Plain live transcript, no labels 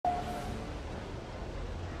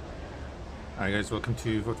Hi guys, welcome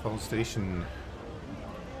to Footfall Station,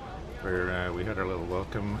 where we had our little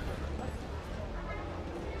welcome,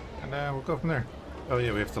 and we'll go from there. Oh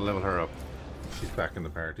yeah, we have to level her up. She's back in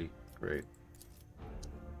the party. Great.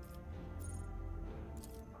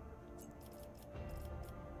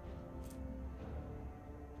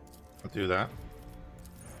 I'll do that.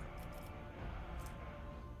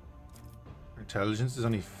 Her intelligence is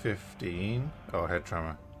only 15. Oh, head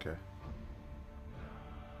trauma. Okay.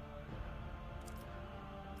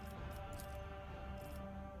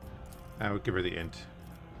 We'll give her the int.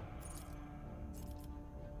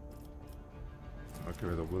 I'll give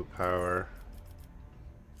her the willpower.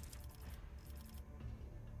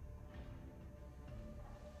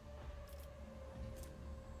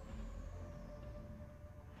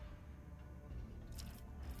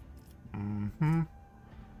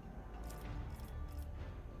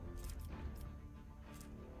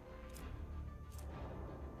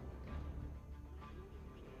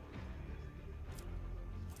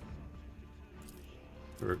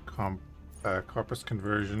 Corpus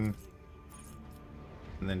conversion,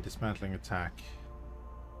 and then dismantling attack.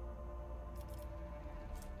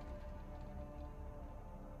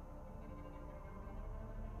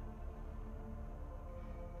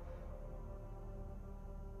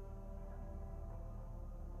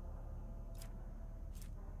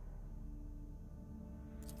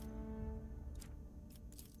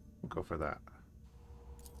 We'll go for that.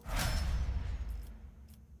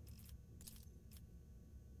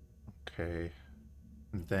 Okay,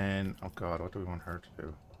 and then, oh god, what do we want her to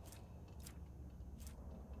do?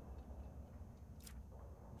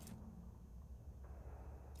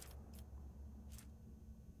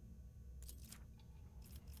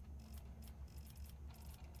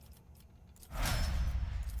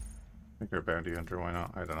 Make her a bounty hunter, why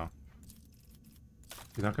not? I don't know.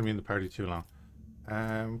 He's not going to be in the party too long.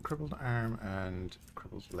 Crippled arm and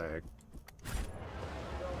crippled leg.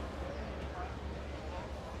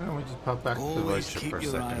 Why don't we just pop back to the right ship for a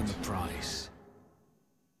second? Eye on the price.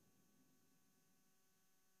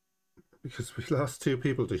 Because we lost 2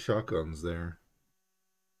 people to shotguns there,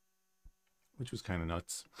 which was kind of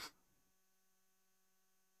nuts.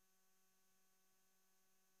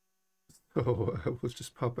 So we'll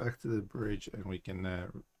just pop back to the bridge and we can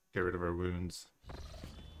get rid of our wounds.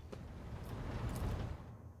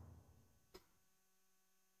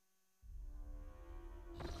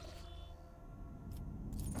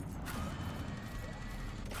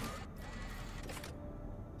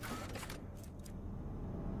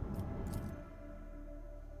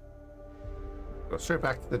 Go straight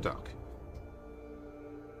back to the dock.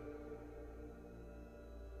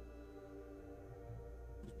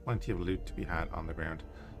 There's plenty of loot to be had on the ground.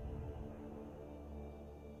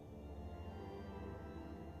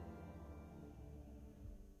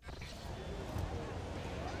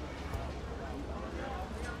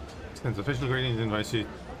 Sends official greetings and invites you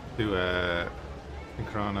to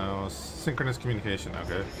synchronous communication.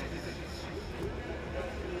 Okay.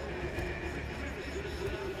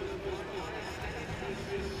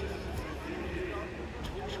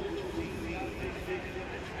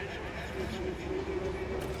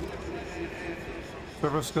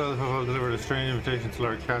 Several skulls have delivered a strange invitation to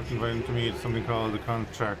Lord Captain, inviting him to meet something called the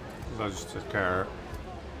contract logistic car.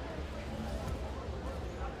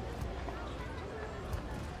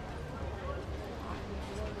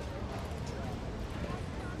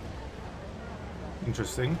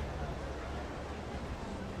 Interesting.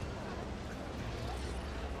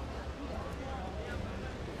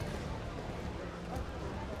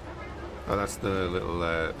 Oh, that's the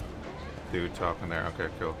little dude talking there. Okay,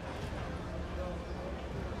 cool.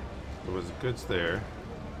 There was goods there.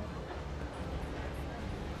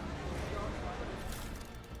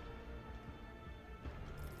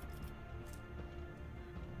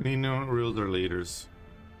 We need no rules or leaders.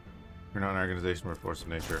 We're not an organization, we're a force of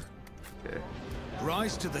nature. Okay.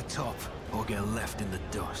 Rise to the top or get left in the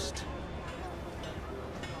dust.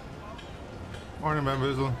 Morning,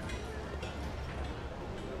 Bamboozle.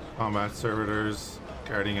 Combat servitors,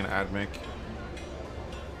 guarding an admic.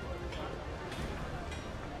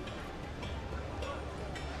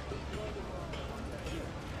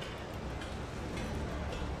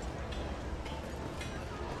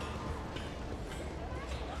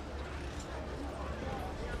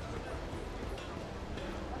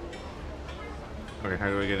 Okay, how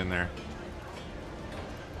do I get in there?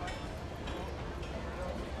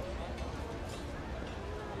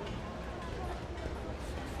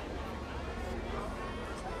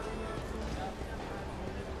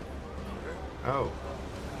 Oh.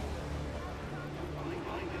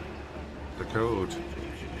 The code.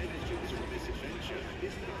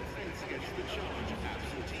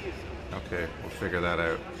 Okay, we'll figure that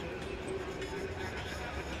out.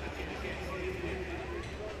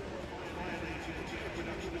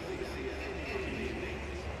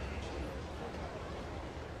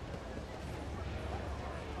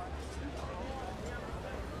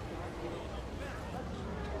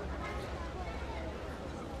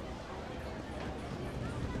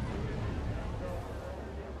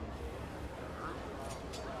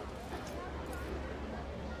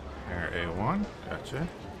 A1, gotcha.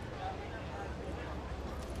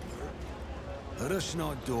 Rush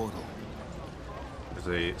not dawdle.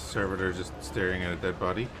 There's a servitor just staring at a dead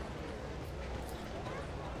body.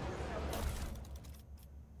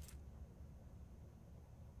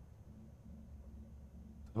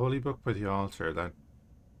 Holy book by the altar, that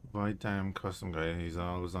white damn custom guy, he's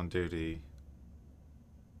always on duty.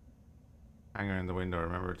 Hanger in the window,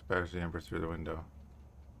 remember to batter the Emperor through the window.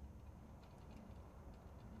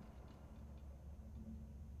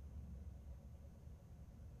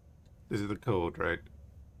 This is the code, right?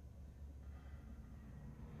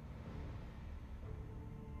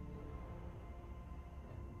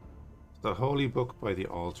 The holy book by the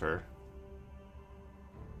altar.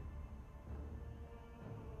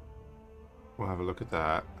 We'll have a look at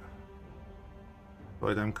that.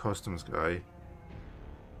 By them customs guy.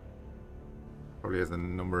 Probably has a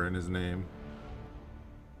number in his name.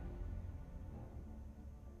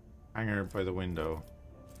 Hanger by the window.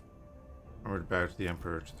 Or about the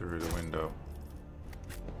Emperor through the window.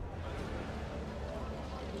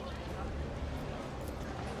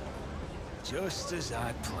 Just as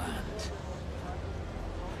I planned.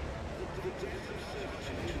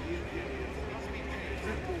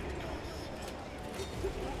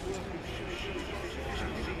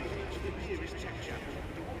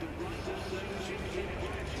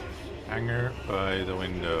 Hanger by the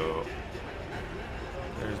window.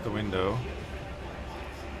 There's the window.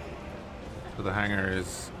 So the hanger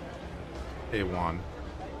is A1.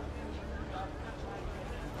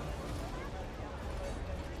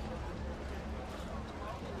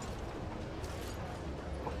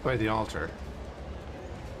 Up by the altar.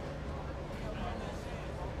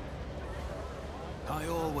 I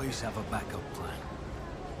always have a backup plan.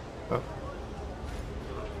 Oh.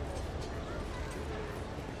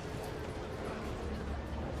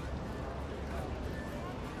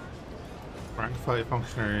 Rank 5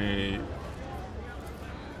 functionary.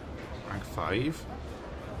 Rank 5?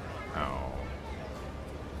 No.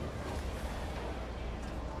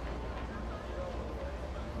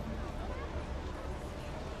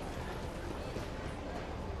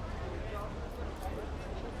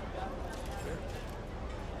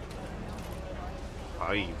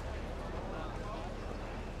 Five.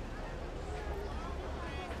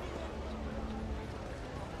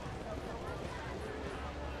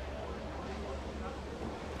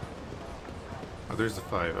 Oh, there's the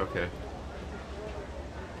 5, okay.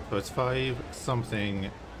 So it's 5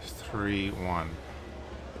 something 3 1.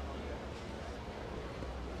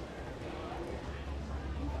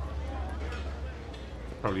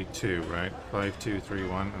 Probably 2, right? 5 2 3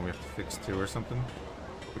 1, and we have to fix 2 or something?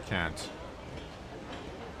 We can't.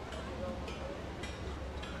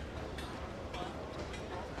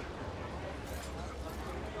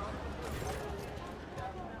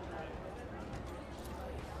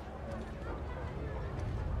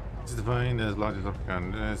 Divine as logic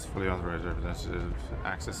applicant is fully authorized representative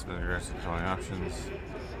access to regards to controlling options.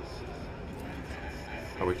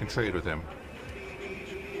 Oh, we can trade with him.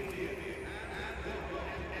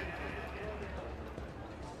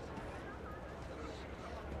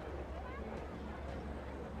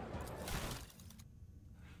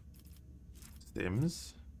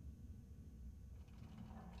 Stims.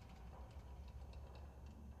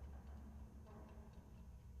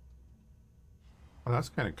 Oh, that's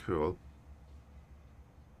kind of cool.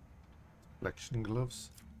 Flexion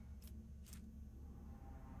gloves.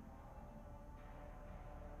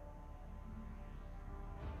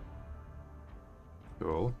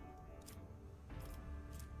 Cool.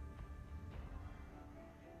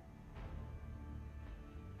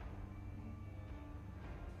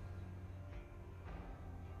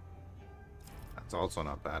 That's also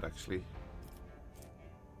not bad, actually.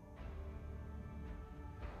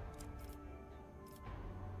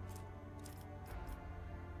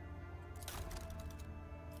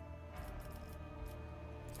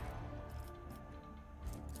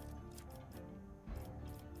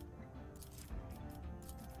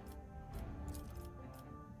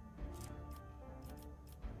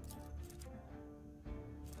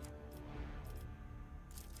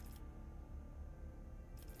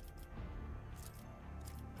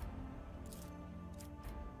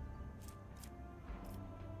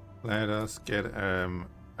 Let us get a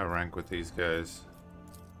rank with these guys.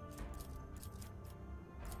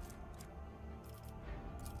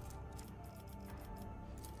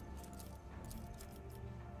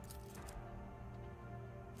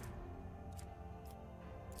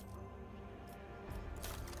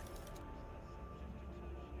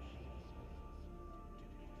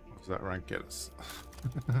 What does that rank get us?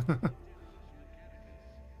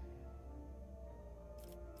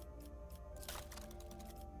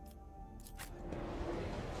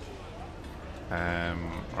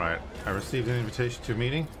 Right. I received an invitation to a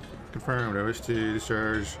meeting. Confirmed. I wish to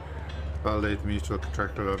discharge, validate the mutual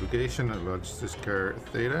contractual obligation, and lodge this care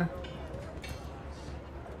theta.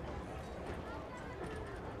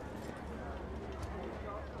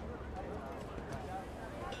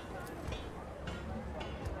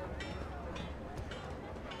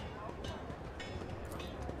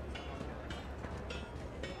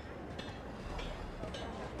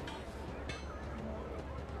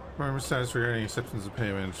 Confirm status regarding acceptance of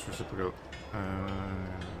payments, reciprocal.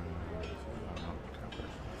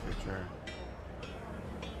 Future.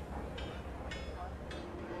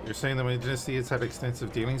 You're saying that my dynasty has had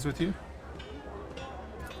extensive dealings with you?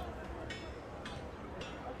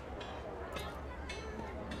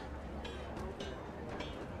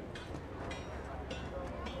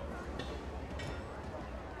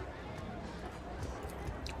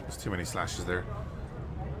 There's too many slashes there.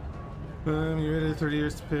 You waited 30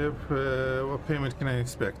 years to pay up. What payment can I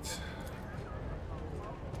expect?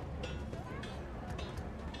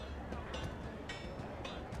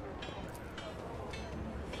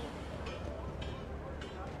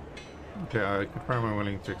 Okay, I confirm I'm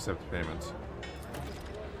willing to accept the payment.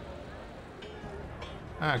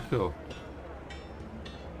 Ah, cool.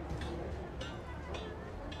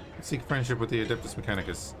 Seek friendship with the Adeptus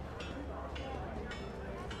Mechanicus.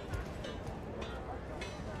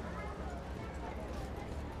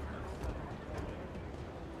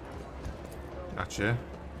 Gotcha.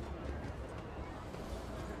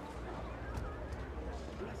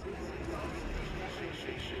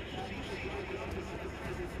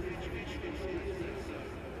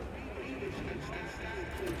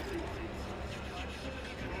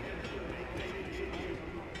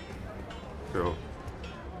 Cool.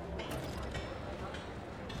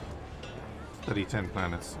 Study 10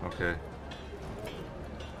 planets, okay.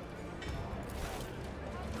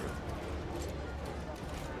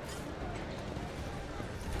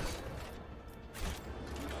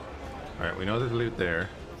 Alright, we know there's loot there.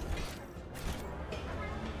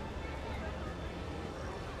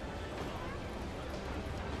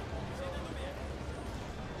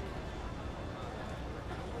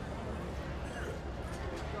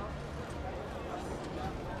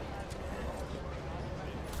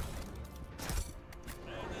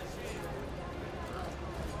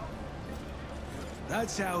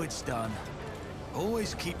 That's how it's done.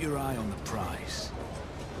 Always keep your eye on the prize.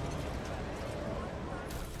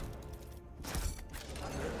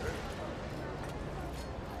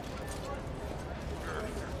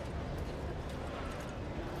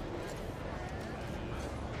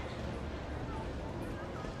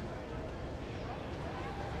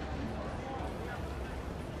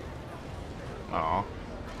 Aw.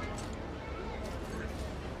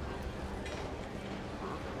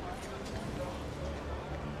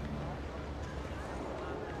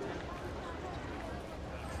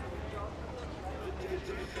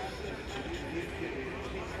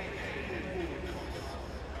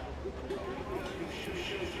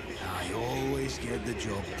 I always get the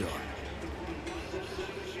job done.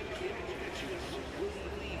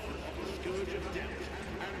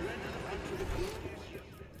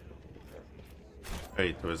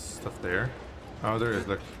 Wait, there was stuff there? Oh, there is,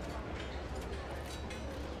 look.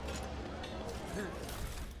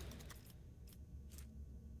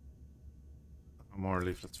 More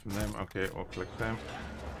leaflets from them. Okay, we'll collect them.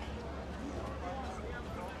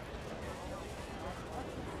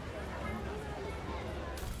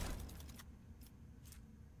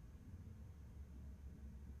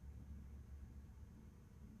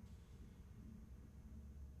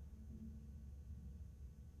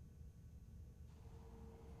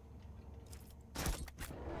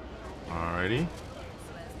 Alrighty.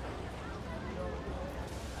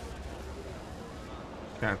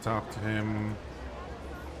 Can't talk to him.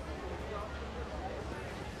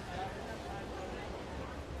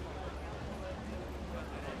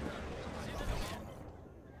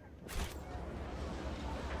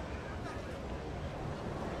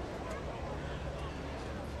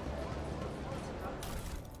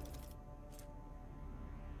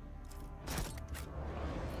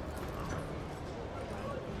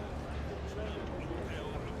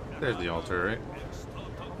 There's the altar, right?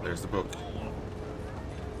 There's the book.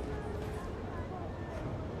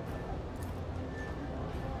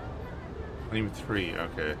 Only 3,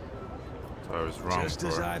 okay. So I was wrong. Just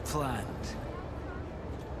as I planned.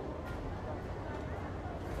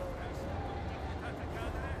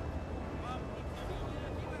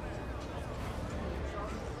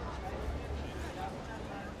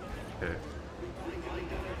 Okay.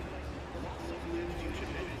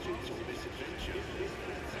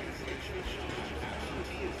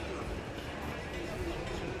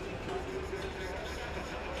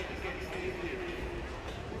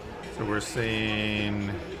 So we're saying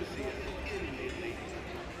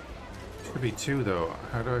could be 2 though.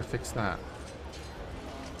 How do I fix that?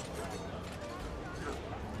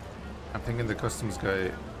 I'm thinking the customs guy.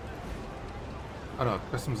 Oh no,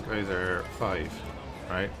 customs guys are 5,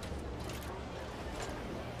 right?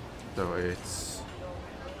 So it's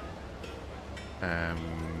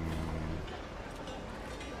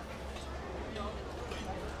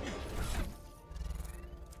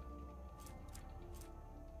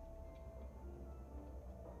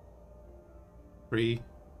 3,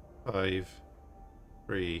 5,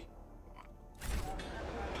 3.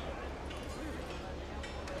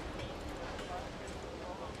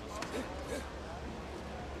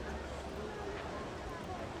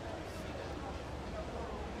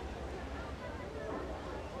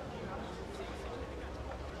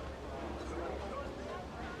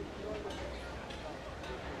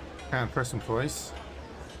 Can't press them twice.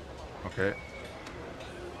 Okay.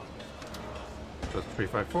 So it's 3,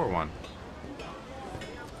 5, 4, 1.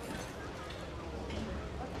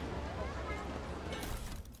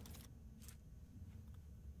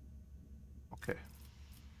 Okay.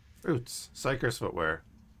 Boots. Psyker's footwear.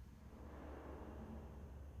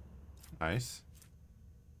 Nice.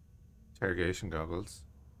 Interrogation goggles.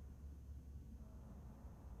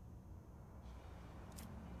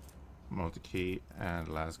 Multi-key and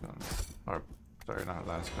las guns. Or, sorry, not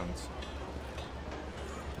las guns.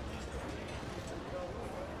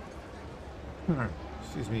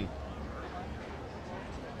 Excuse me.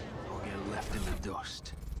 Or get left in the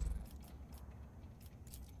dust.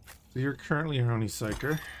 So you're currently your only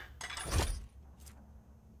psyker.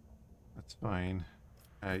 That's fine.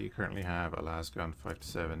 You currently have a las gun 5 to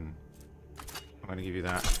 7. I'm going to give you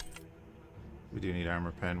that. We do need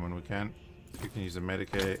armor pen when we can. You can use a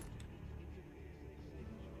medikit.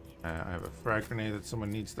 I have a frag grenade that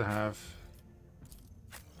someone needs to have.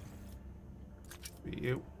 Be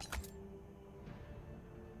you.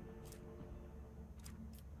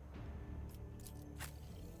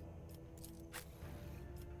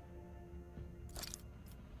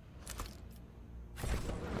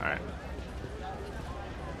 Alright.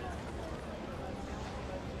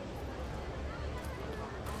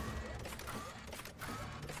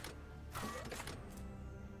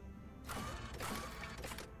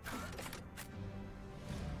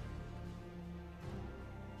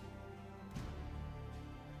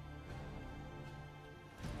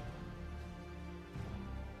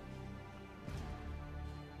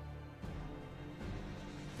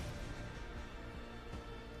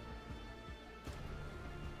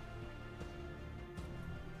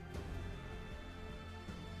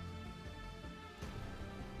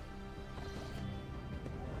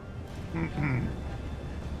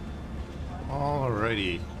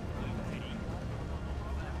 Alrighty.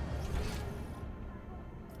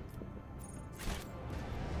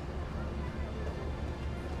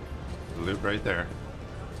 Loot right there.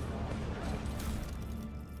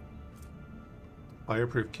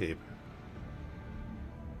 Fireproof cape.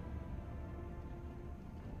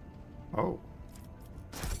 Oh.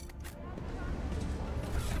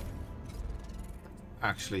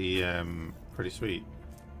 Actually, pretty sweet.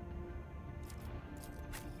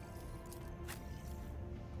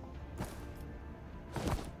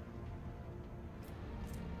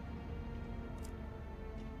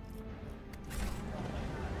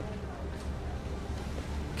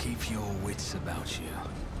 Keep your wits about you.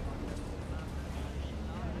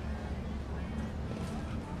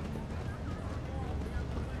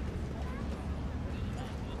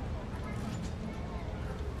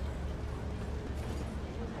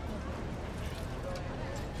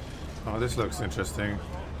 Oh, this looks interesting.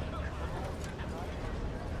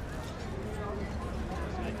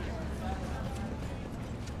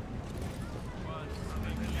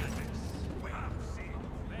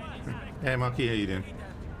 Hey, Monkey, how you doing?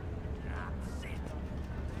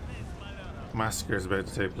 Massacre is about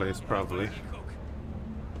to take place, probably.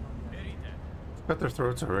 Cut their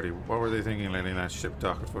throats already. What were they thinking letting that ship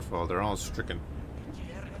dock at footfall? They're all stricken.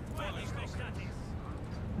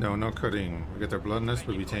 No, no cutting. We get their bloodness,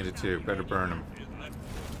 we'll be tainted too. Better burn them.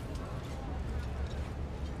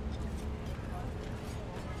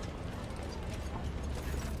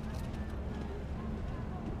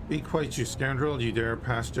 Be quiet, you scoundrel. You dare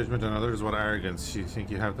pass judgment on others? What arrogance. You think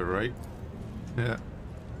you have the right? Yeah.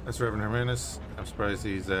 That's Reverend Jimenez. I'm surprised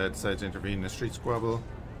he's decided to intervene in a street squabble.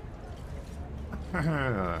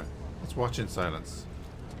 Let's watch in silence.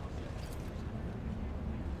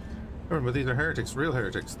 But these are heretics, real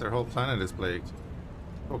heretics. Their whole planet is plagued.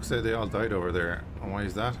 Folks say they all died over there. And why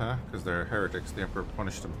is that, huh? Because they're heretics. The Emperor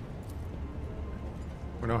punished them.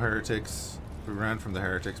 We're no heretics. We ran from the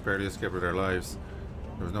heretics, barely escaped with our lives.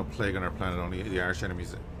 There was no plague on our planet, only the arch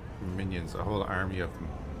enemies, minions, a whole army of them.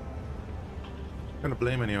 I'm gonna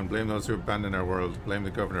blame anyone. Blame those who abandoned our world. Blame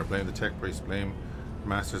the governor. Blame the tech priest. Blame the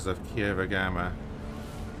masters of Kieva Gamma,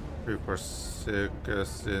 who forsook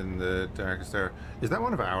us in the darkest hour. Is that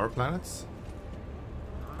one of our planets?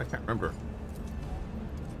 I can't remember.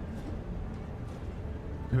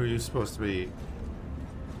 Who are you supposed to be?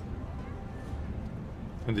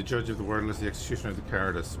 And the judge of the wordless, the executioner of the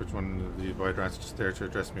cowardice. Which one of the white rats just dare to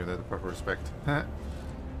address me without the proper respect? I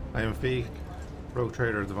am Fhiachs, rogue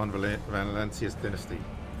trader of the Von Valentius dynasty.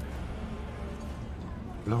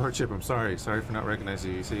 Lordship, I'm sorry. Sorry for not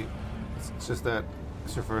recognizing you. You see, it's just that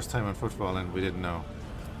it's your first time on football and we didn't know.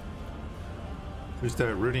 We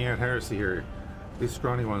started rooting out heresy here. These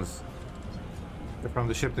scrawny ones. They're from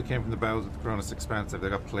the ship that came from the bowels of the Cronus Expansive. They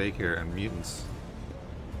got plague here and mutants.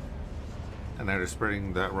 And now they're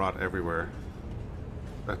spreading that rot everywhere.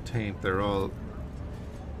 That taint, they're all...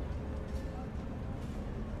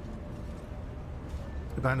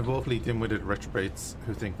 a band of awfully dim-witted retrobates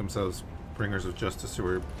who think themselves bringers of justice, who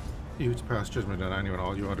are you to pass judgment on anyone.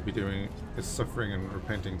 All you want to be doing is suffering and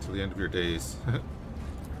repenting till the end of your days.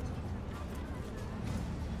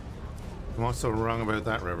 What's so wrong about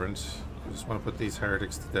that, Reverend? You just want to put these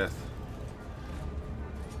heretics to death.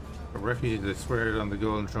 A refugee that sweared on the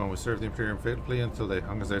Golden Throne, we served the Imperium faithfully until they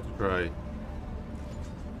hung us out to dry.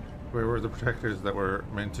 Where were the protectors that were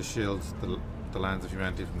meant to shield the lands of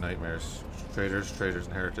humanity from nightmares? Traitors, traitors,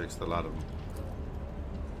 and heretics, the lot of them.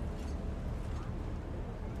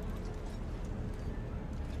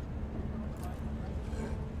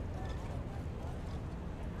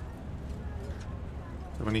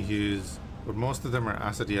 So many hues, but most of them are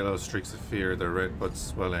acid yellow streaks of fear, their red buds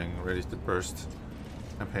swelling, ready to burst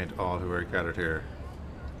and paint all who are gathered here.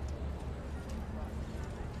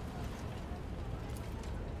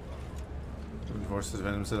 The forces of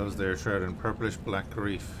themselves, they are shrouded in purplish black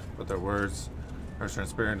grief, but their words are as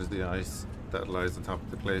transparent as the ice that lies on top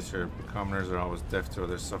of the glacier. But commoners are always deaf to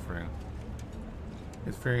others' suffering.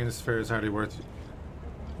 If fearing this affair is hardly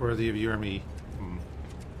worthy of you or me.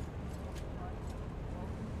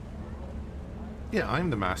 Yeah, I'm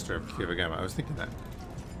the master of Kieva Gamma. I was thinking that.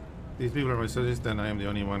 These people are my subjects, then I am the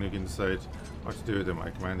only one who can decide what to do with them. I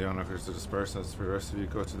command the onlookers to disperse. As for the rest of you,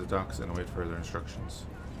 go to the docks and await further instructions.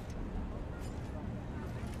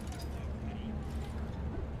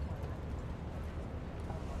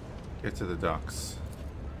 Get to the docks.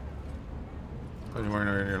 When you're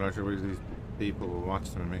wearing your larger wigs, these people will watch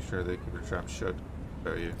them and make sure they keep their traps shut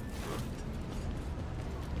about you.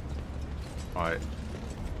 Alright.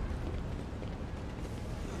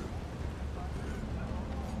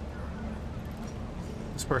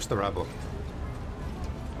 Disperse the rabble.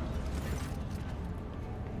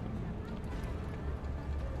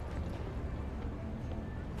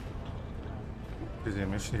 Busy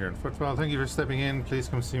mission here in football. Thank you for stepping in. Please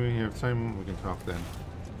come see me when you have time. We can talk then.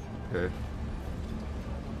 Okay.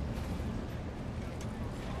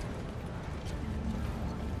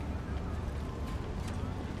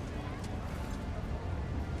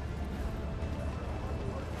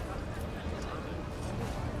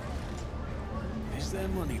 Is there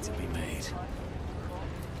money to be made?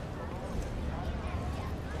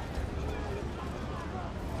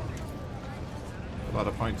 A lot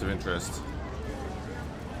of points of interest.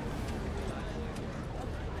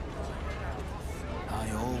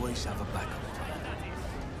 I always have a backup plan.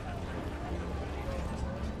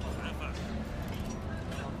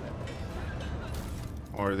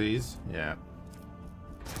 Or these? Yeah.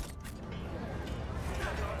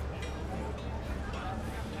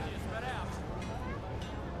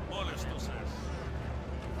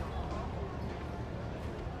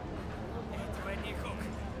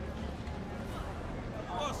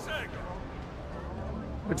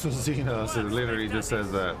 Which was Xeno, so it literally just says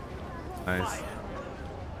that. Nice.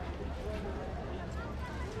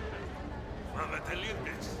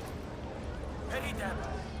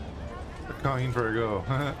 A coin for a go.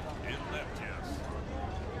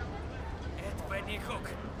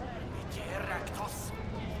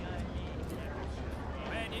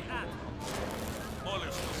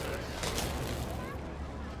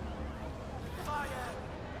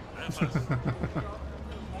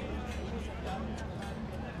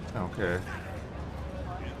 Okay.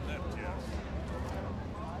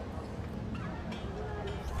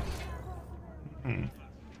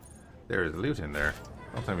 There is loot in there.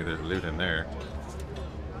 Don't tell me there's loot in there.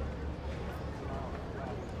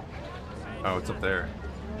 Oh, it's up there.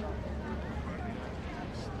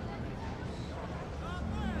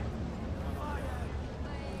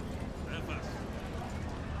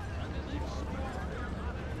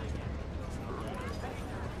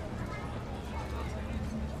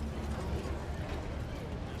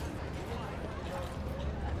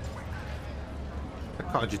 A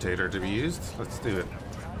cogitator to be used. Let's do it.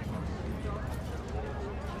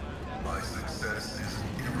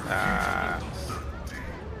 Ah.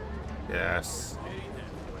 Yes.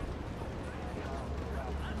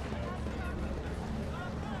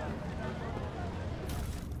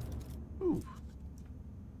 Ooh.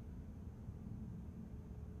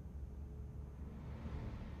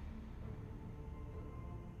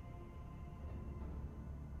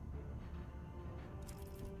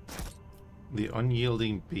 The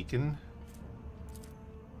unyielding beacon.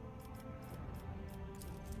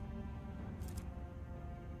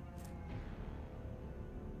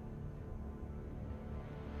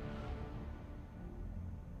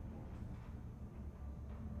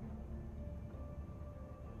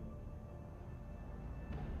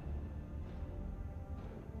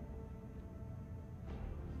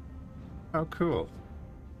 Oh, cool.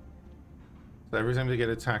 So every time they get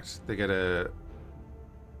attacked, they get a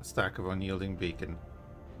stack of unyielding beacon.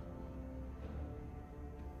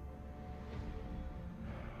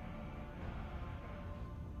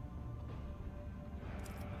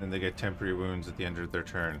 Then they get temporary wounds at the end of their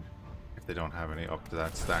turn if they don't have any up to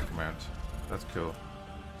that stack amount. That's cool.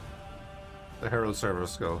 The Herald Servo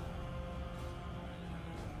Skull.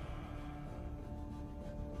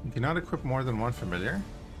 You cannot equip more than one familiar.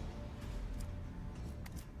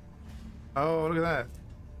 Oh, look at that.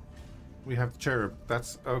 We have the cherub.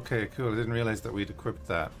 That's okay, cool. I didn't realize that we'd equipped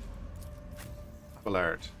that. Full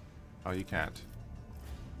art. Oh, you can't.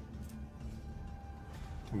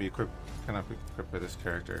 Can be equipped. Cannot be equipped by this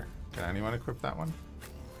character. Can anyone equip that one?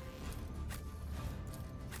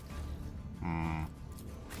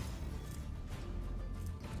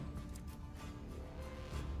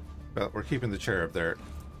 Well, we're keeping the cherub there.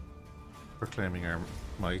 Proclaiming our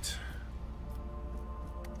might.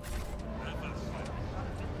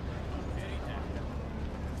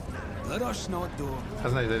 Let us not do.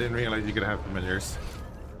 That's nice. I didn't realize you could have familiars.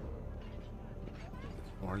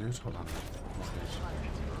 More loot? Hold on.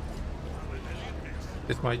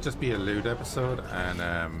 This might just be a loot episode, and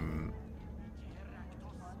I'm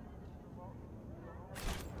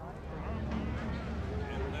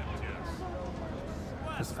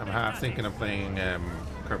half thinking of playing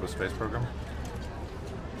Kerbal Space Program.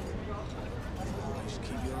 Just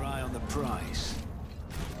keep your eye on the prize.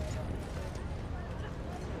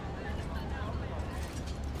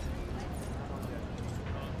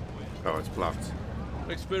 Oh, it's blocked.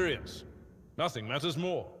 Experience. Nothing matters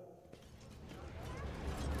more.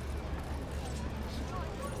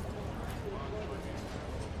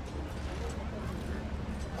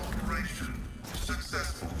 Operation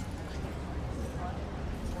successful.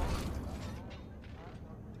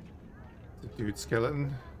 The dude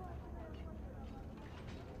skeleton.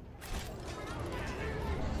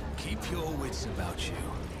 Keep your wits about you.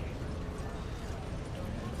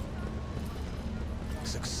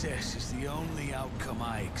 Success is the only outcome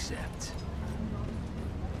I accept.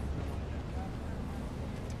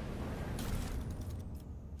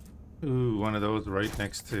 Ooh, one of those right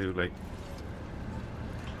next to, like...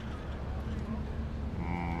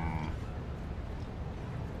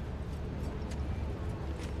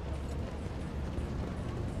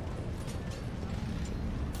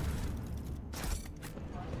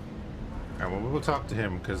 Alright, well, we'll talk to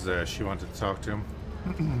him, because she wanted to talk to him.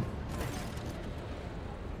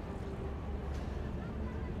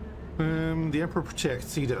 The Emperor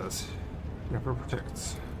protects, he does. The Emperor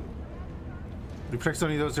protects. He protects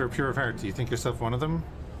only those that are pure of heart. Do you think yourself one of them?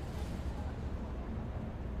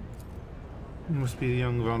 You must be the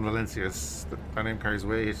young Von Valencius. That name carries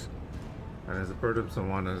weight and is a burdensome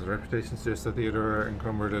one, and his reputation suggests that Theodora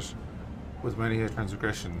encumbered it with many a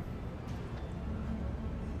transgression.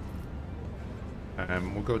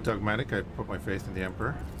 We'll go dogmatic. I put my faith in the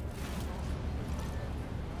Emperor.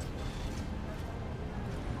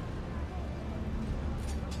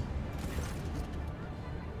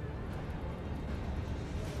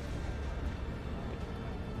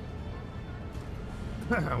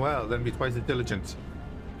 Well, then be twice as diligent.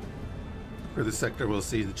 For the sector will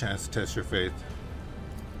see the chance to test your faith.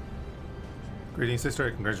 Greetings, sister. I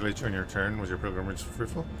congratulate you on your return. Was your pilgrimage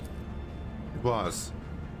fruitful? It was.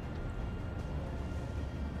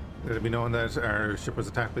 Let it be known that our ship was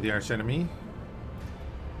attacked by the arch enemy.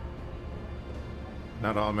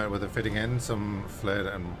 Not all met with a fitting end. Some fled,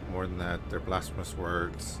 and more than that, their blasphemous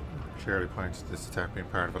words clearly point to this attack being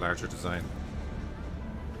part of a larger design.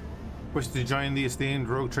 Wish to join the esteemed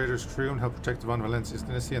rogue traders crew and help protect the Von Valencia's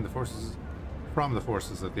dynasty and the forces from the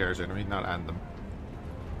forces of the arch enemy, not and them.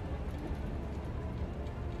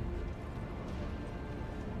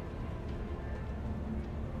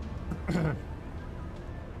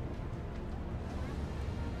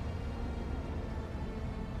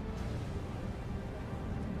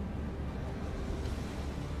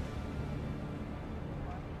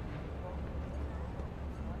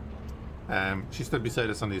 She stood beside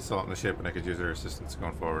us on the assault on the ship, and I could use her assistance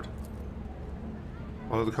going forward.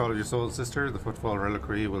 Follow the call of your soul, sister. The footfall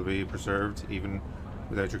reliquary will be preserved even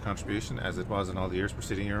without your contribution, as it was in all the years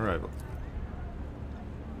preceding your arrival.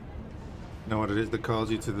 Know what it is that calls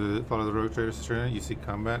you to follow the road trader, sister? You seek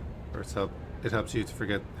combat, or it helps you to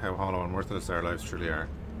forget how hollow and worthless our lives truly are.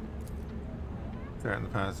 Start in the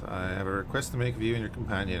path. I have a request to make of you and your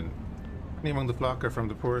companion. Many among the flock are from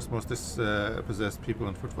the poorest, most dispossessed people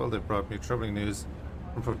in Footfall. They've brought me troubling news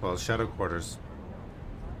from Footfall's shadow quarters.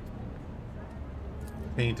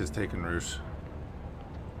 Taint has taken root.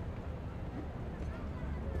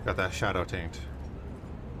 Got that shadow taint.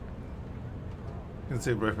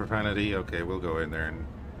 Conceived by profanity. Okay, we'll go in there and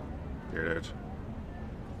clear it out.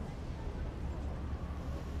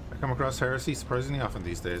 I come across heresy surprisingly often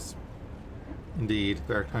these days. Indeed,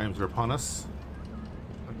 dark times are upon us.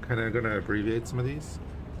 I'm kind of going to abbreviate some of these.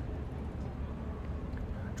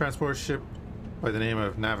 Transport ship by the name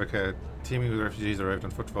of Navica, teeming with refugees, arrived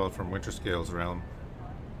on Footfall from Winterscale's realm.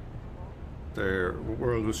 Their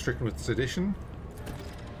world was stricken with sedition.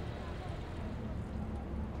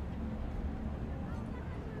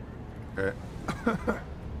 Okay.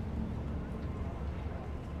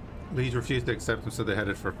 Leeds refused to accept them, so they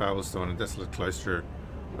headed for Foulstone, a desolate cloister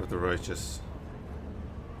of the righteous.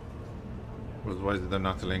 It was wise of them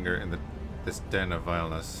not to linger in this den of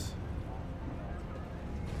vileness.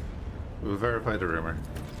 We will verify the rumor.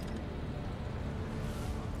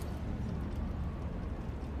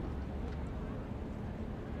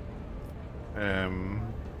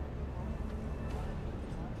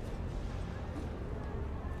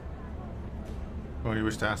 What do you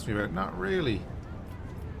wish to ask me about? Not really.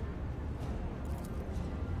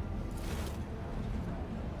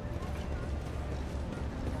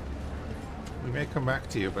 We may come back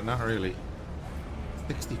to you, but not really.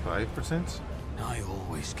 65%? I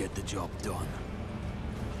always get the job done.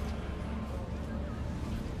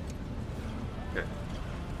 Okay.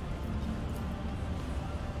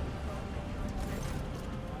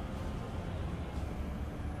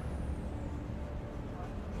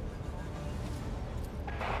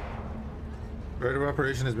 Right of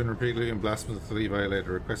operation has been repeatedly and blasphemously violated,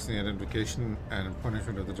 requesting identification and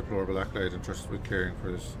punishment of the deplorable acolyte entrusted with caring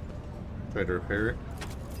for this. Try to repair it.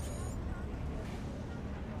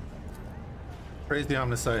 Praise the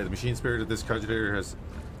Omniscient. The machine spirit of this codulator is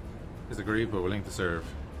aggrieved but willing to serve.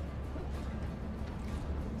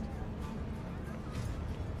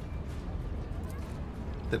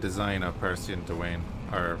 The design of Parsian Dwayne,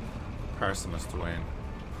 or Parsimus Dwayne.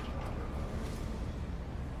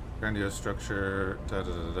 Grandiose structure, da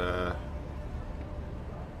da da da.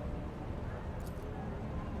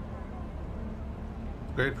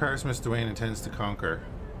 Great Parsimus Dwayne intends to conquer.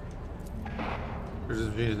 There's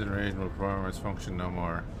a view that the region will perform its function no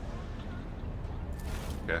more.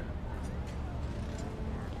 Okay.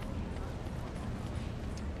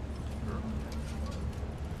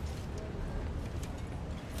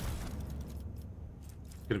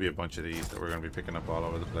 There's gonna be a bunch of these that we're gonna be picking up all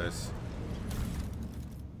over the place.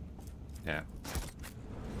 Yeah.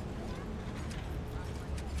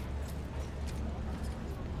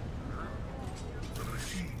 The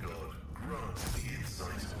machine god grants the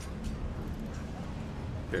insight.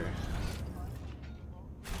 Okay.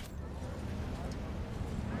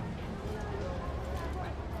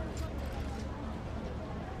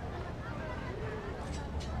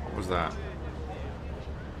 What was that?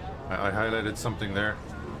 I highlighted something there.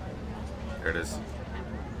 There it is.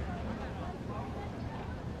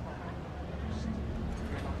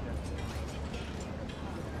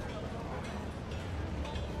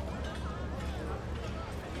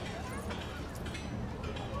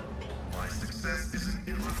 My success is an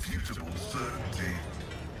irrefutable certainty.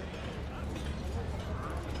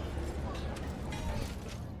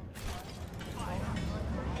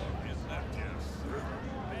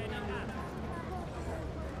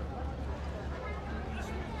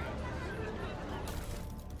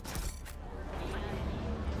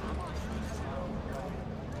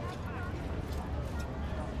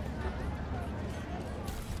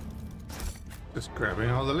 Just grabbing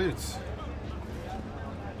all the loot.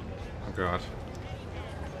 Oh god.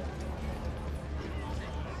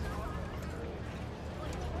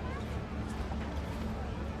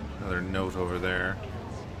 Another note over there.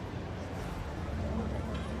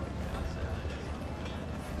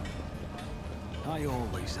 I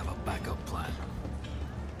always have a backup plan.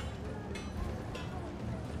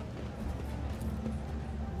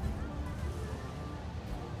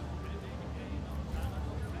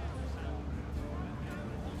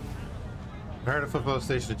 Part of football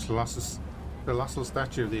station, the colossal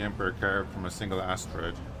statue of the Emperor carved from a single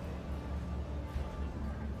asteroid.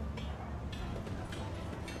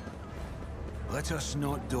 Let us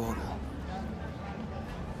not dawdle.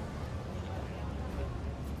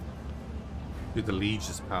 To the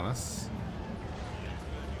Liege's palace.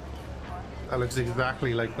 That looks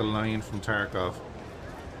exactly like the lion from Tarkov.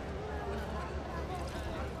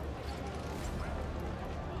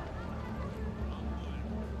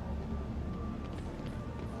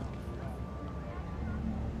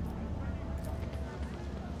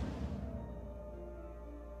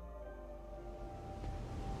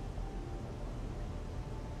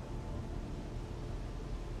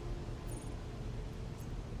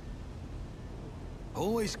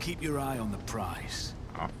 Always keep your eye on the prize.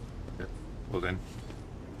 Oh, yeah. Well then.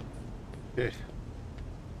 Okay.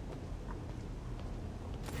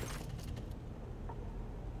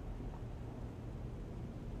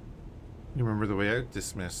 You remember the way out?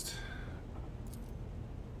 Dismissed.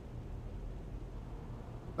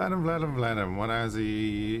 Vladim, what as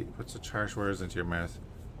he puts such harsh words into your mouth?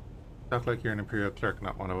 Talk like you're an Imperial clerk,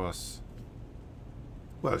 not one of us.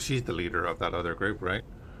 Well, she's the leader of that other group, right?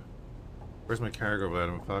 Where's my cargo,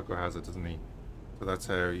 Vladim? Falco has it, doesn't he? So that's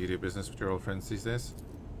how you do business with your old friends these days?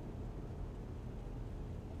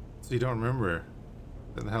 So you don't remember?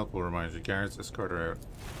 Then the help will remind you. Guards, escort her out.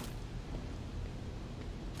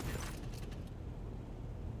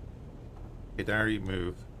 Okay, Dari,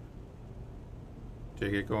 move.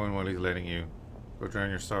 Jay, get going while he's letting you. Go drown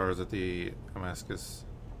your sorrows at the Damascus.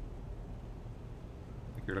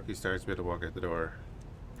 I think your lucky stars to be able to walk out the door.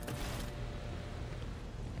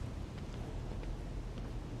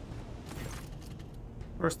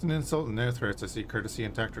 First an insult and now threats. I see courtesy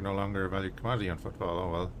and tact are no longer a valued commodity on football.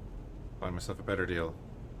 Oh well. Find myself a better deal.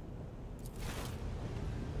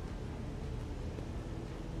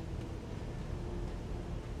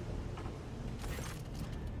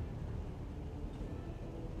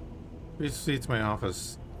 Please proceed to my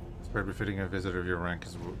office. It's very befitting a visitor of your rank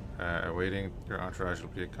is awaiting. Your entourage will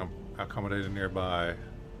be accommodated nearby.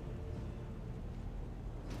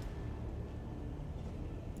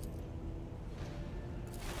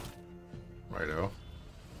 Righto.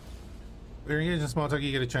 When you're engaged in small talk,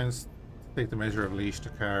 you get a chance to take the measure of leash to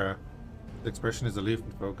Kara. The expression is aloof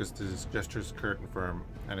and focused, his gestures curt and firm,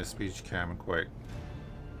 and his speech calm and quiet.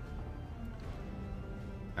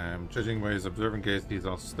 Judging by his observant gaze, he's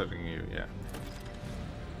also studying you, yeah.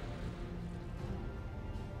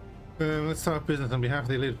 Let's talk business. On behalf of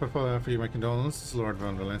the elite football, I offer you my condolences, Lord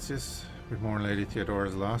von Valencius. We mourn Lady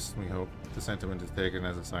Theodora's loss, and we hope the sentiment is taken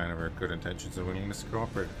as a sign of her good intentions and willingness to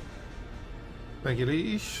cooperate. Thank you,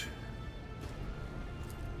 Liege.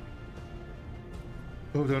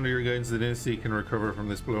 Hope that under your guidance the dynasty can recover from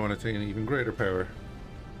this blow and attain even greater power.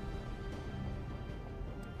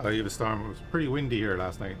 You have a storm. It was pretty windy here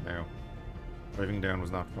last night now. Driving down was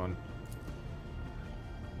not fun.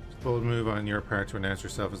 Bold move on your part to announce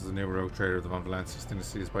yourself as the new rogue trader of the Von Valencius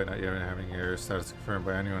dynasty despite not yet having your status confirmed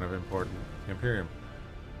by anyone of importance in the Imperium.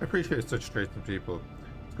 I appreciate such traits in people.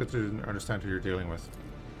 It's good to understand who you're dealing with.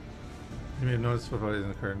 You may have noticed what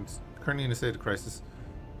is currently in a state of crisis.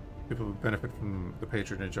 People would benefit from the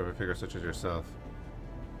patronage of a figure such as yourself.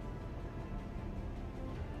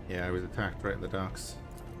 Yeah, I was attacked right in the docks.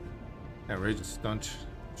 Outrageous stunt.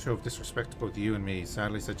 Show of disrespect to both you and me.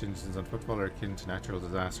 Sadly, such incidents on football are akin to natural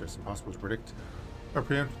disasters, impossible to predict or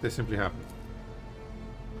preempt. They simply happen.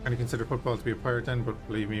 And you consider football to be a pirate then, but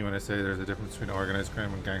believe me when I say there's a difference between organized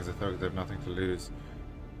crime and gangs of thugs that have nothing to lose.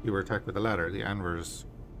 You were attacked with a ladder, the Anvers.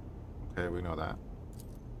 Okay, we know that.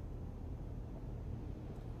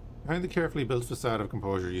 Behind the carefully built facade of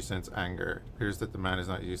composure, you sense anger. It appears that the man is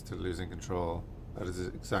not used to losing control. That is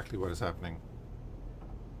exactly what is happening.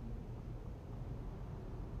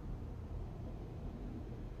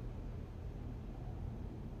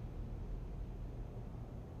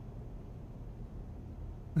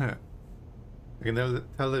 I can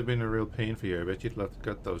tell they've been a real pain for you. I bet you'd love to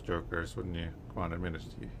gut those jokers, wouldn't you? Come on, admit it.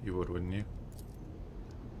 You would, wouldn't you?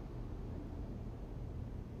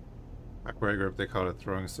 Back where I grew up, they call it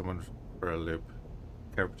throwing someone for a loop.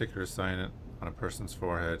 Carve a particular sign on a person's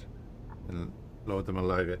forehead, and load them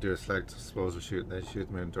alive, yet do a slag disposal shoot, and then shoot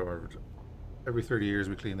them into orbit. Every 30 years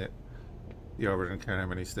we clean the orbit and count how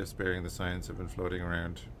many stiffs bearing the signs have been floating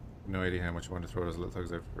around. No idea how much I want to throw those little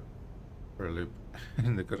thugs out for a loop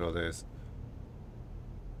in the good old days.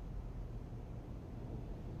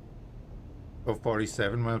 Oh,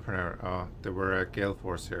 47 miles per hour. Oh, there were a gale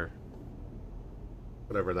force here.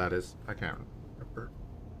 Whatever that is, I can't remember.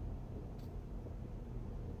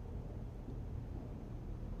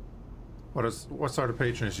 What sort of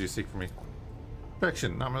patronage do you seek from me?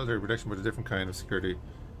 Protection, not military protection, but a different kind of security.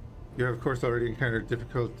 You have, of course, already encountered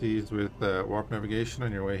difficulties with warp navigation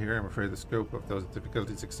on your way here. I'm afraid the scope of those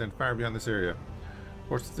difficulties extend far beyond this area.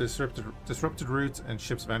 Forces disrupted routes and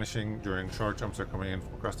ships vanishing during short jumps are coming in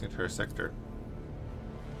from across the entire sector.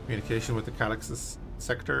 Communication with the Calyxus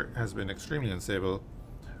sector has been extremely unstable.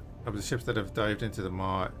 Of the ships that have dived into the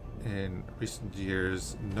Maw in recent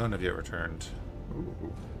years, none have yet returned.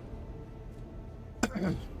 Ooh.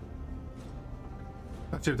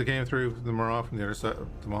 That ship that came through the Maw from the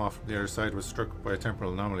other side, was struck by a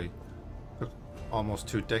temporal anomaly. It took almost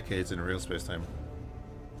 2 decades in real space-time.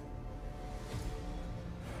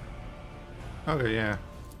 Okay, yeah.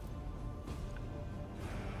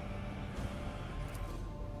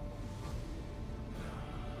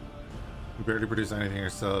 We barely produce anything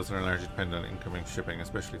ourselves and are largely dependent on incoming shipping,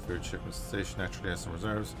 especially food shipments. The station naturally has some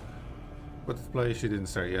reserves. But the supply issue didn't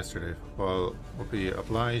start yesterday. Paul would be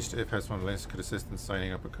obliged if Houseman Lynch could assist in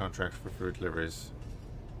signing up a contract for food deliveries.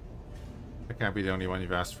 I can't be the only one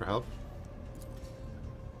you've asked for help.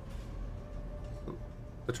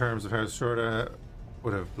 The terms of House Shorta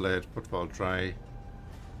would have bled Footfall dry.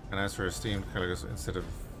 And as for esteemed Caligos, instead of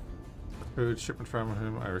a food shipment from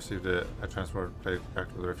him, I received a transport plate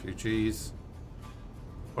packed with refugees.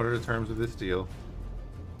 What are the terms of this deal?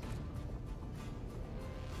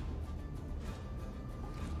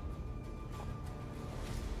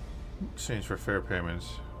 Exchange for fair payment.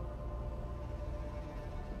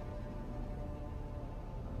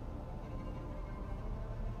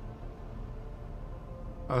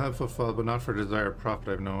 I'll have Footfall, but not for desired profit.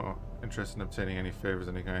 I have no interest in obtaining any favors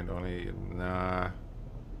of any kind, only... Nah.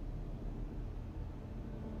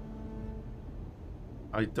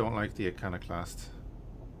 I don't like the Iconoclast.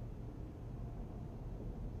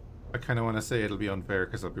 I kind of want to say it'll be unfair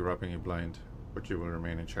because I'll be robbing you blind, but you will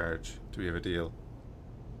remain in charge. Do we have a deal?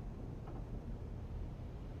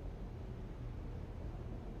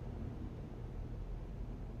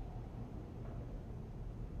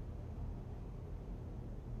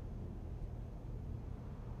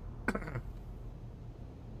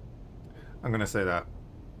 I'm gonna say that.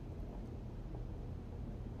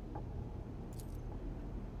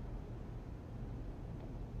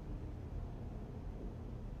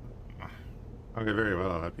 Okay, very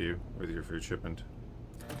well, I'll help you with your food shipment.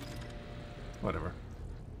 Whatever.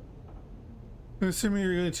 Assuming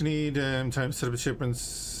you're going to need time to set up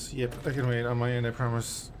shipments. Yep, I can wait. On my end, I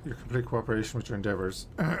promise your complete cooperation with your endeavors.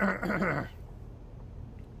 Why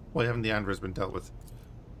haven't the Andras been dealt with?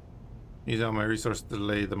 Use all my resources to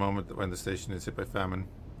delay the moment when the station is hit by famine.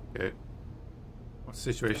 Okay. What's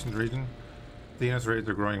the situation in the region? The Enos raids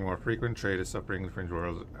are growing more frequent. Trade is suffering. The fringe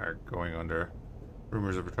worlds are going under.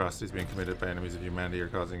 Rumors of atrocities being committed by enemies of humanity are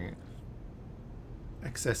causing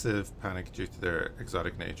excessive panic due to their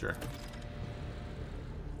exotic nature.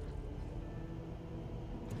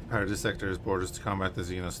 Part of this sector has borders to combat the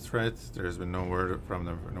Xenos threat. There has been no word from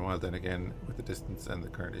them in a while. Then again, with the distance and the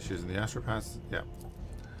current issues in the Astropaths, yeah.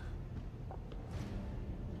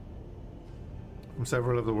 From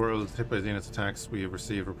several of the worlds hit by Xenos attacks, we have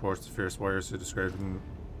received reports of fierce warriors who describe them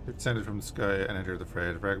who descended from the sky and entered the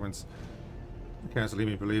fray. The fragments. The Council lead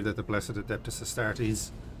me believe that the blessed Adeptus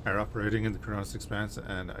Astartes are operating in the Coronis Expanse,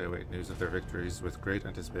 and I await news of their victories with great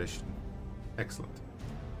anticipation. Excellent.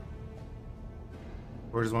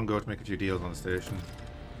 Where does one go to make a few deals on the station?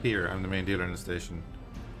 Here, I'm the main dealer in the station.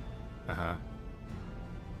 Uh-huh.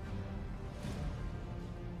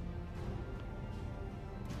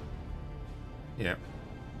 Yeah.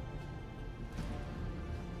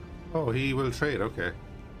 Oh, he will trade, okay.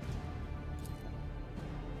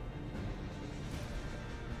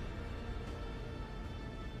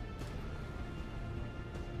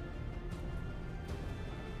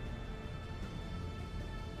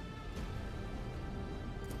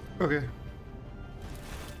 Okay.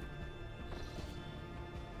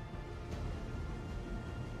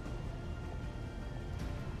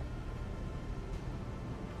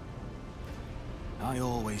 I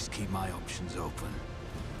always keep my options open.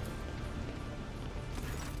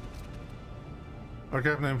 Our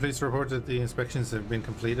Captain, I'm pleased to report that the inspections have been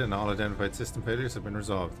completed and all identified system failures have been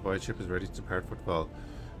resolved. The void ship is ready to depart Footfall.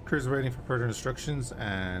 Crews are waiting for further instructions,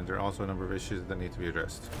 and there are also a number of issues that need to be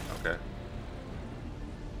addressed. Okay.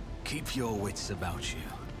 Keep your wits about you.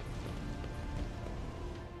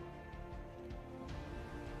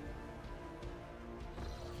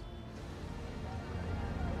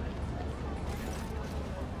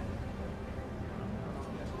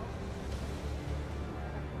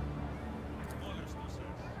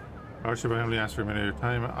 Lordship, I only asked for a minute of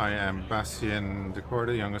time. I am Bastien de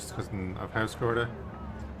Corda, youngest cousin of House Corda.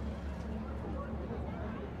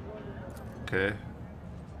 Okay.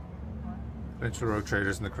 Potential rogue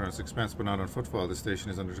traders in the Crown's expense, but not on footfall. This station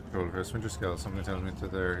is under the control of House Winterscale. Something tells me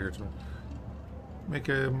that they're here to make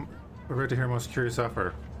a... We're ready to hear most curious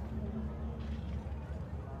offer.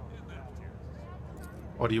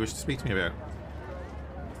 What do you wish to speak to me about?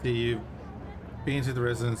 You've been to the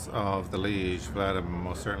residence of the Liege. Vlad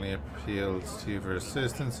most certainly appealed to you for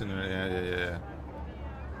assistance. And yeah.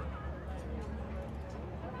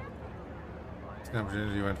 An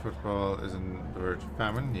opportunity when football isn't the word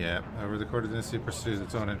famine. Yeah. However, the court of dynasty pursues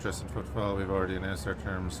its own interest in football. We've already announced our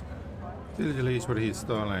terms. Deal the Liege, but he's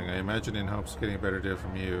stalling. I imagine in hopes of getting a better deal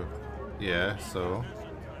from you. Yeah. So.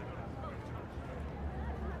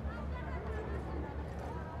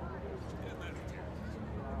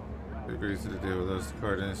 Agrees to the deal with us. The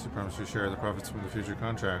card dynasty promised to share the profits from the future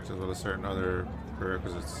contract as well as certain other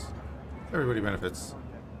prerequisites. Everybody benefits.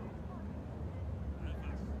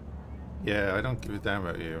 Yeah, I don't give a damn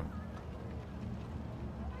about you.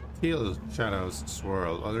 Teal shadows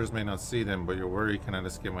swirl. Others may not see them, but your worry cannot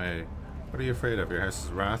escape my eye. What are you afraid of? Your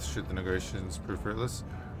house's wrath should the negotiations prove fruitless?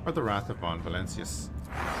 Or the wrath of Von Valencius?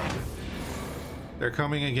 They're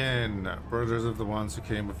coming again. Brothers of the ones who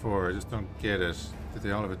came before. I just don't get it. Did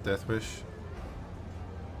they all have a death wish?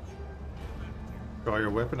 Draw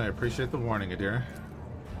your weapon. I appreciate the warning, Adir.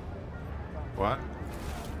 What?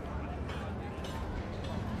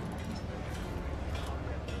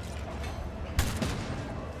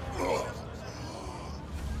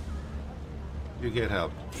 You get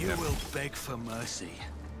help. You will beg for mercy,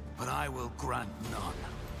 but I will grant none.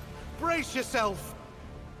 Brace yourself!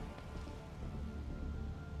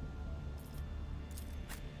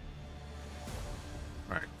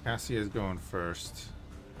 Right, Cassie is going first.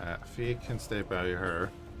 Fhiachs can stay by her,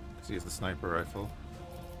 because he has the sniper rifle.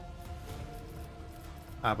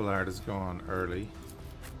 Abelard is going early.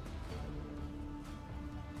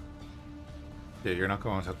 Yeah, you're not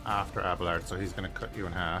going until after Abelard, so he's going to cut you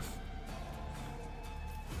in half.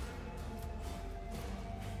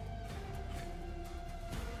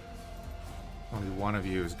 Only one of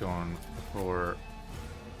you is going before.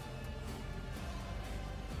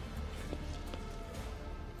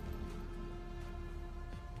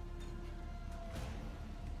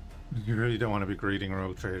 You really don't want to be greeting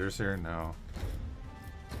rogue traders here? No.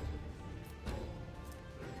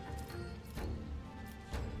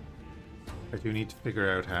 I do need to figure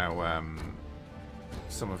out how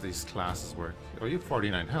some of these classes work. Oh, you have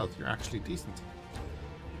 49 health. You're actually decent.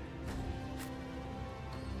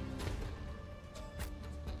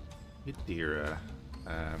 Adira.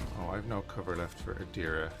 Oh, I've no cover left for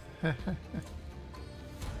Adira.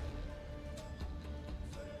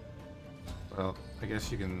 Well, I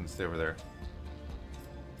guess you can stay over there.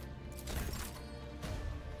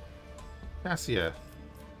 Cassia.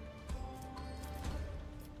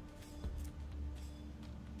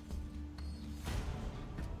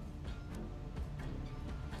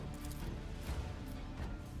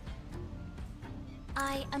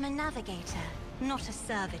 I am a navigator, not a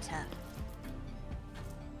servitor.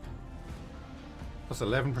 Plus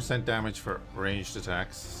 11% damage for ranged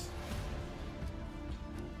attacks.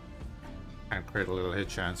 And create a little hit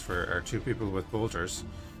chance for our two people with bolters.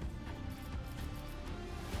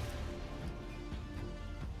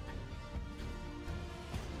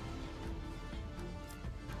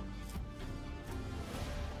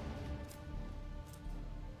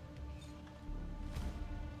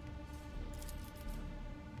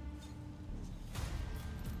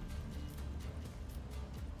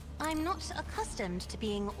 I'm not accustomed to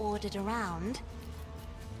being ordered around.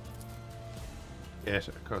 Get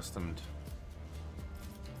accustomed.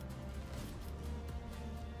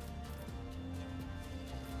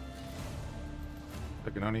 I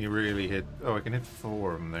can only really hit... Oh, I can hit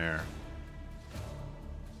 4 of them there.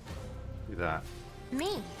 Do that.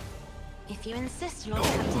 Me? If you insist, Lord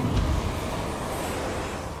Captain.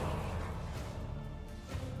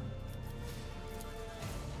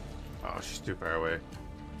 Oh, she's too far away.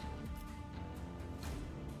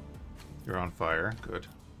 You're on fire. Good.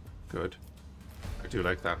 Good. I do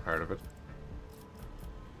like that part of it.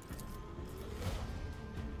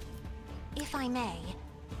 If I may.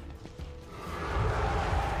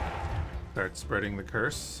 Start spreading the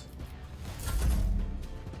curse.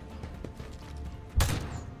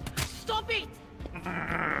 Stop it!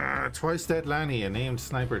 Twice dead Lanny, a named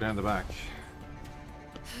sniper down the back.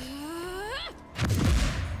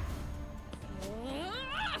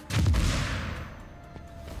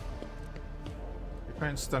 You're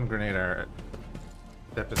trying to stun grenade our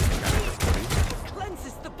adeptus mechanicus, buddy.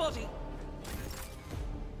 Cleanses the body.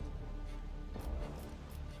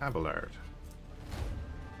 Abelard.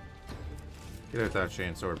 Get out that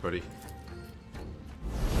chainsword, buddy.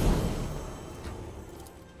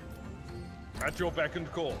 At your beck and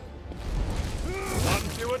call.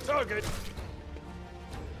 Onto a target.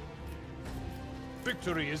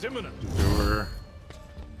 Victory is imminent. Endure.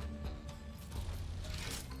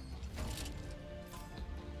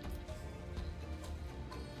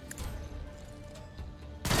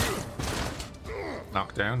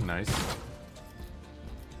 Knockdown, nice.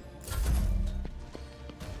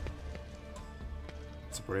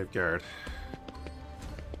 It's a brave guard.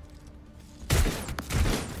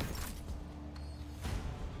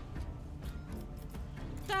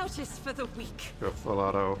 Doubt is for the weak. Go full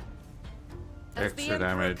auto. As the Extra Emperor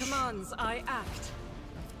damage. commands, I act.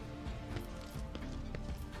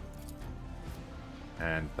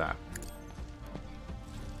 And that.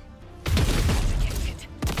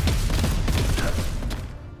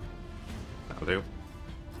 That'll do.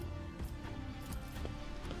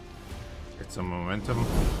 Get some momentum.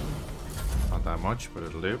 Not that much, but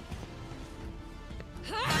it'll do.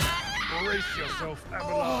 Brace yourself,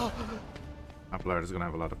 Abelard. Abelard is gonna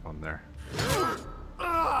have a lot of fun there.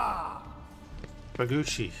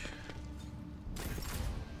 Baguchi.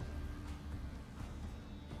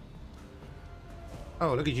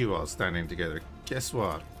 Oh, look at you all standing together. Guess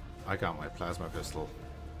what? I got my plasma pistol.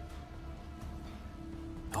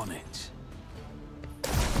 On it.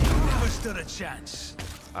 Never stood a chance.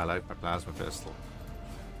 I like my plasma pistol.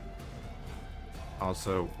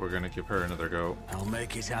 Also, we're gonna give her another go. I'll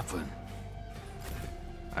make it happen.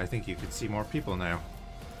 I think you can see more people now.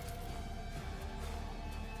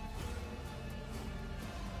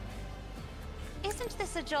 Isn't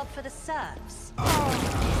this a job for the serfs? Oh,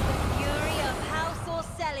 it's the fury of House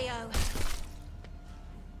Orcelio.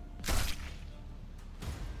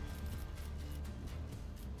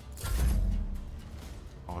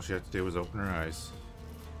 All she had to do was open her eyes.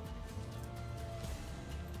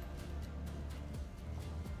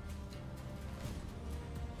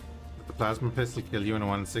 Did the plasma pistol kill you in a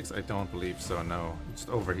 1-6? I don't believe so, no. It just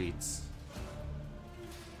overheats.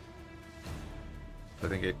 I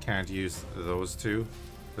think it can't use those two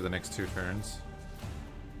for the next 2 turns.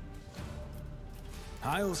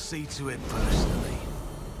 I'll see to it personally.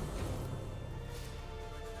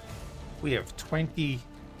 We have 20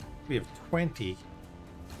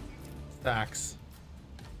 stacks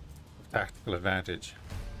of tactical advantage.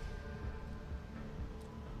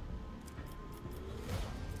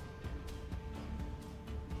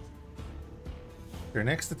 Your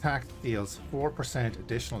next attack deals 4%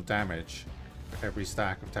 additional damage for every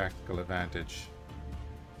stack of tactical advantage.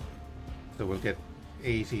 So we'll get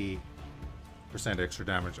 80% extra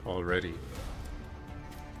damage already.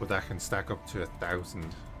 But that can stack up to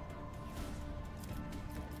 1,000.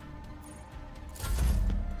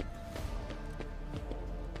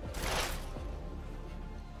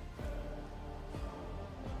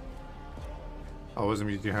 Oh,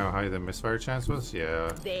 wasn't you how high the misfire chance was?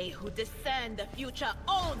 Yeah. They who discern the future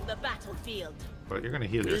own the battlefield. But you're gonna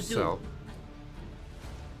heal yourself.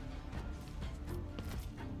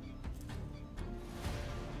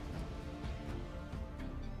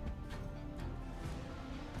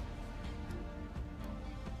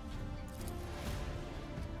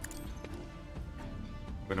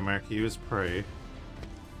 I'm gonna mark you as prey.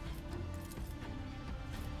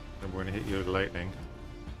 Then we're gonna hit you with lightning.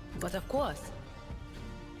 But of course,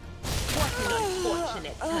 what an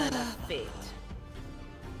unfortunate turn of fate.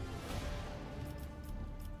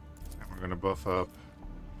 And we're gonna buff up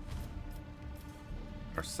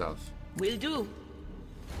ourselves. Will do.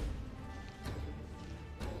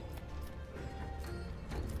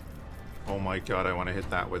 Oh my god, I want to hit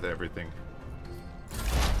that with everything.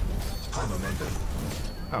 High momentum.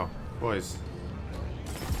 Oh, boys.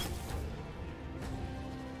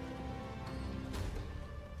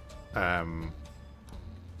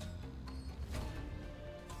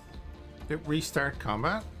 Did it restart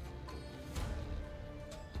combat?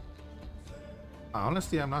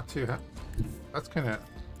 Honestly, I'm not too that's kind of...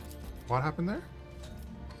 What happened there?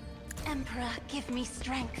 Emperor, give me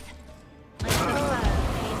strength. I prefer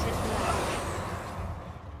painted black.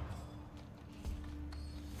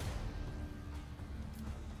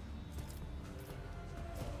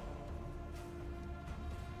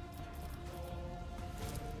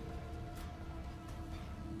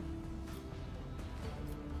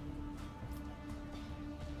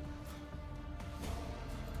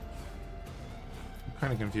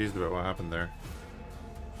 kind of confused about what happened there.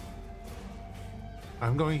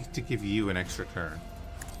 I'm going to give you an extra turn.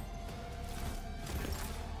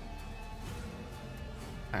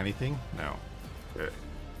 Anything? No. Good.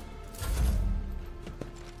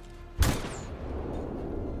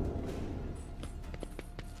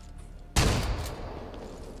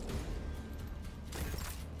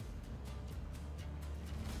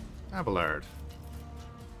 Abelard.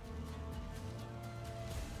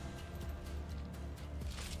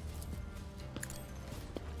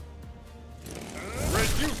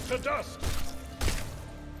 Reduced to dust!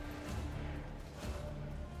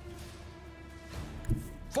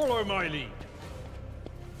 Follow my lead.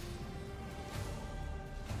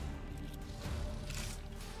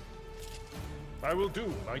 I will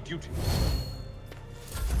do my duty.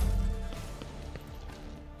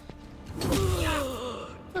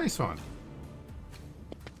 Nice one.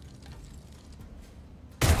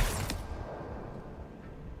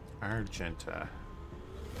 Argenta.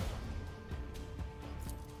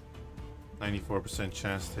 94%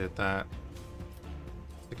 chance to hit that.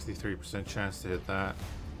 63% chance to hit that.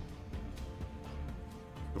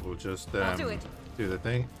 So we'll just do the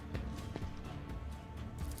thing.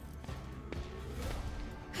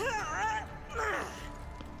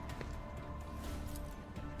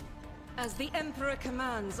 As the Emperor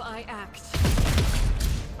commands, I act.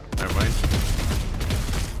 Never mind.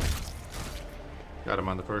 Got him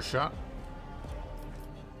on the first shot.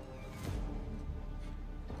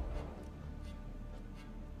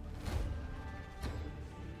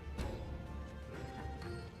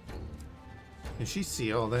 Can she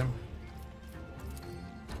see all them?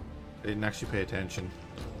 I didn't actually pay attention.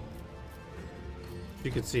 If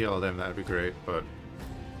you could see all them, that'd be great, but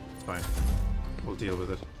it's fine. We'll deal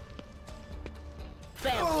with it.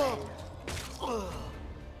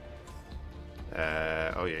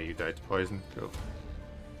 Oh yeah, you died to poison. Cool.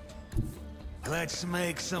 Let's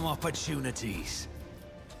make some opportunities.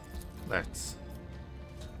 Let's.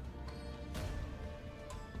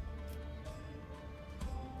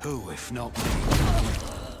 Who, if not me?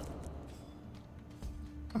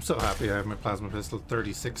 I'm so happy I have my plasma pistol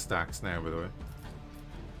 36 stacks now, by the way.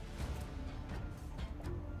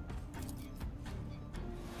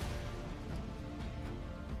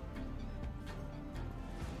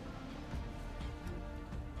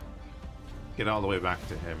 Get all the way back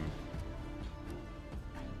to him.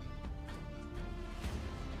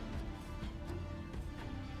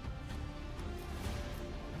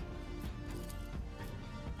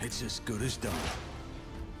 It's as good as done.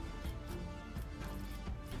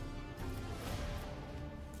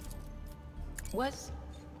 Was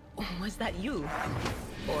that you?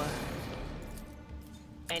 Or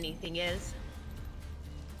anything is?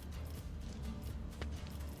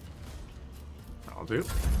 I'll do.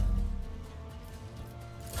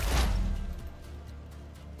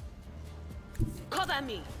 Cover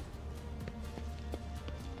me.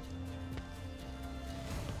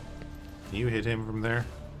 Can you hit him from there?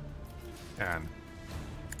 Can.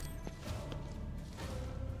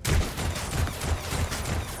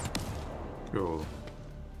 Cool.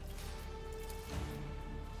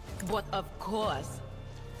 But of course.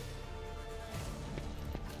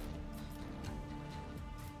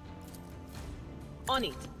 On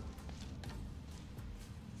it.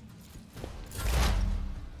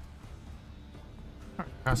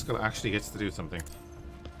 Haskell actually gets to do something.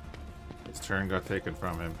 His turn got taken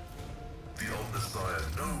from him. The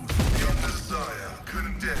Omnissiah knows the Omnissiah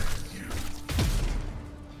condemns you.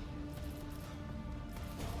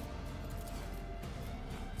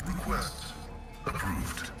 Request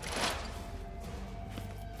approved.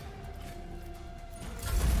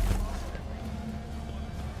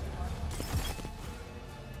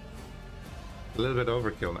 A little bit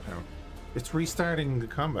overkill now. It's restarting the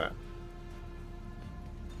combat.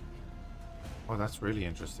 Oh, that's really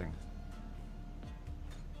interesting.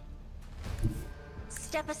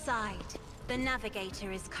 Step aside. The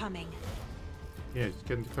navigator is coming. Yeah, just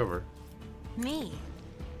get into cover. Me?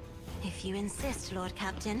 If you insist, Lord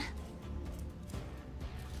Captain.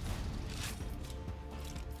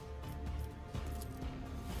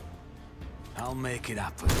 I'll make it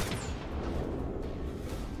happen.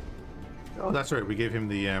 Oh, that's right. We gave him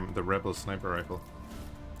the rebel sniper rifle.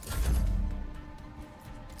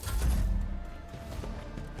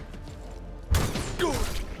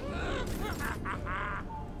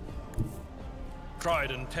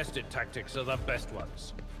 Tried and tested tactics are the best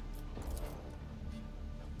ones.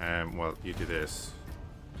 Well, you do this.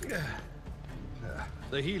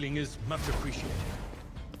 The healing is much appreciated.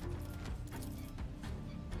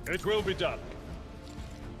 It will be done.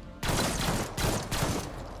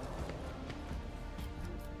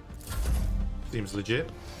 Seems legit.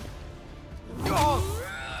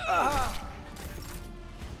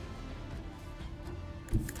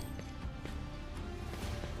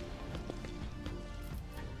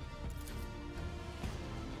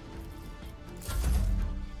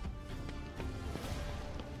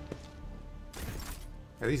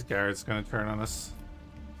 Are these guards gonna turn on us?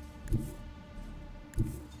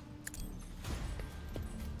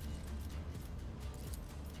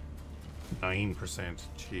 %.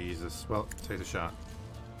 Jesus. Well, take the shot.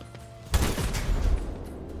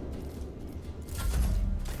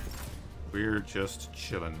 We're just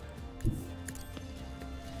chilling.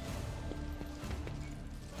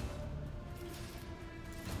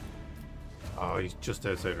 Oh, he's just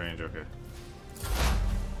outside range. Okay.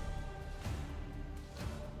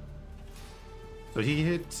 So he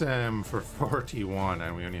hit for 41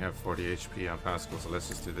 and we only have 40 HP on Pascal, so let's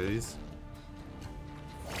just do these.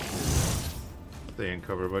 Stay in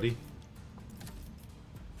cover, buddy.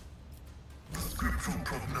 The scriptural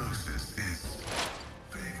prognosis is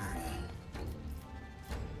favorable.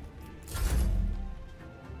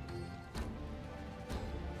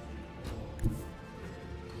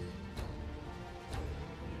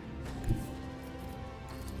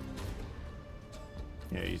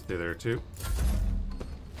 Yeah, you stay there too.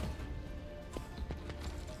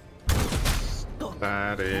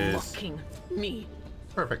 That is mocking me.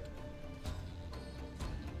 perfect.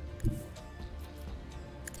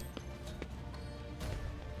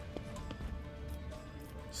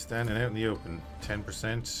 Standing out in the open,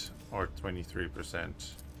 10% or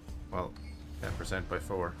 23%. Well, 10% by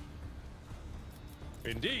 4.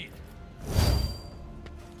 Indeed.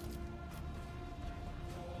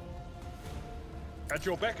 At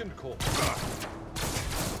your beck and call.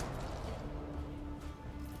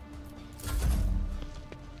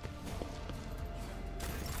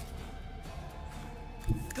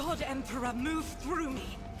 God Emperor, move through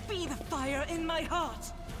me. Be the fire in my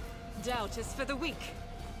heart. Doubt is for the weak.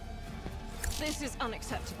 This is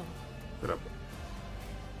unacceptable. Put up.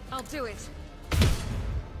 I'll do it.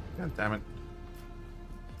 God damn it.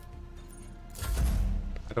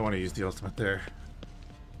 I don't want to use the ultimate there.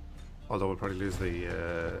 Although we'll probably lose the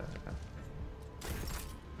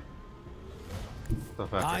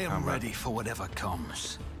stuff after I am combat. ready for whatever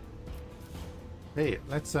comes. Hey,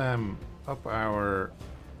 let's up our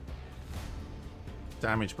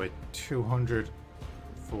damage by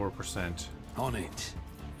 204%. On it.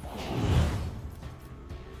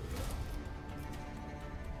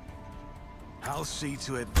 I'll see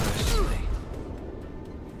to it personally.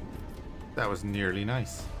 That was nearly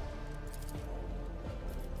nice.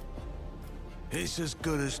 It's as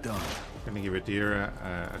good as done. Gonna give Adira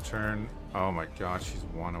a turn. Oh my god, she's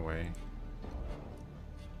one away.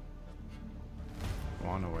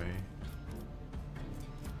 One away.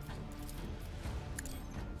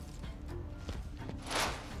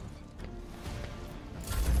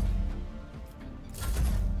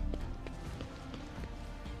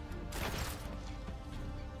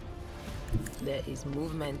 There is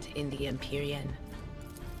movement in the Empyrean.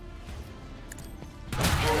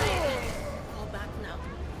 Fall back now.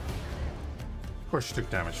 Of course she took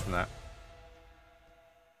damage from that.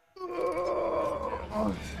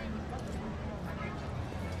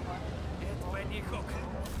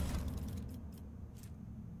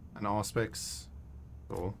 And Auspex.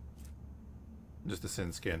 Cool. Just a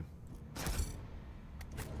sin skin.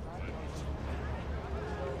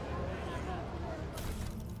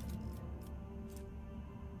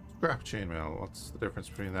 Scrap chainmail. What's the difference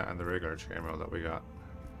between that and the regular chainmail that we got?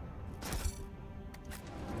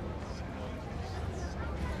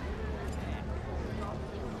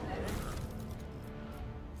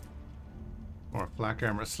 More flak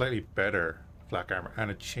armor, slightly better flak armor,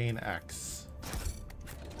 and a chain axe.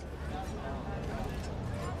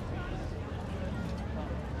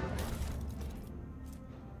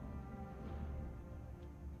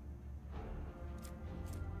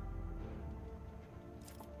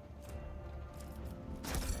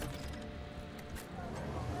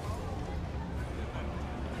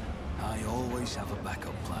 I always have a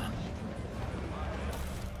backup plan.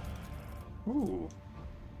 Ooh.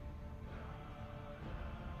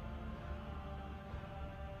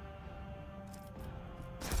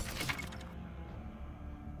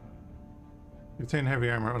 Contain heavy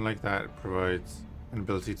armor, unlike that, it provides an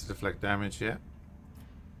ability to deflect damage, yeah.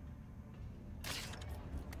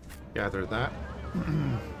 Gather that.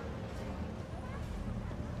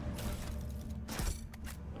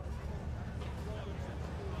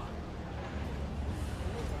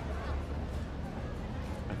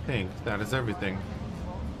 I think that is everything.